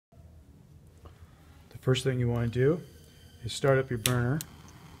First thing you want to do is start up your burner,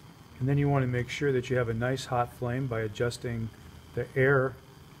 and then you want to make sure that you have a nice hot flame by adjusting the air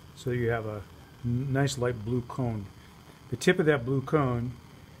so you have a nice light blue cone. The tip of that blue cone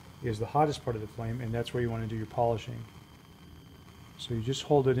is the hottest part of the flame, and that's where you want to do your polishing. So you just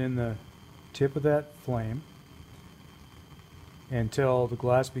hold it in the tip of that flame until the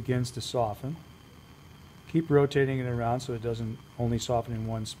glass begins to soften. Keep rotating it around so it doesn't only soften in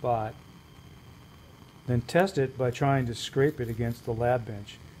one spot. Then test it by trying to scrape it against the lab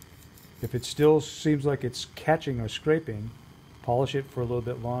bench. If it still seems like it's catching or scraping, polish it for a little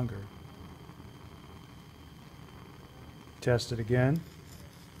bit longer. Test it again.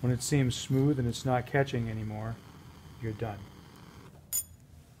 When it seems smooth and it's not catching anymore, you're done.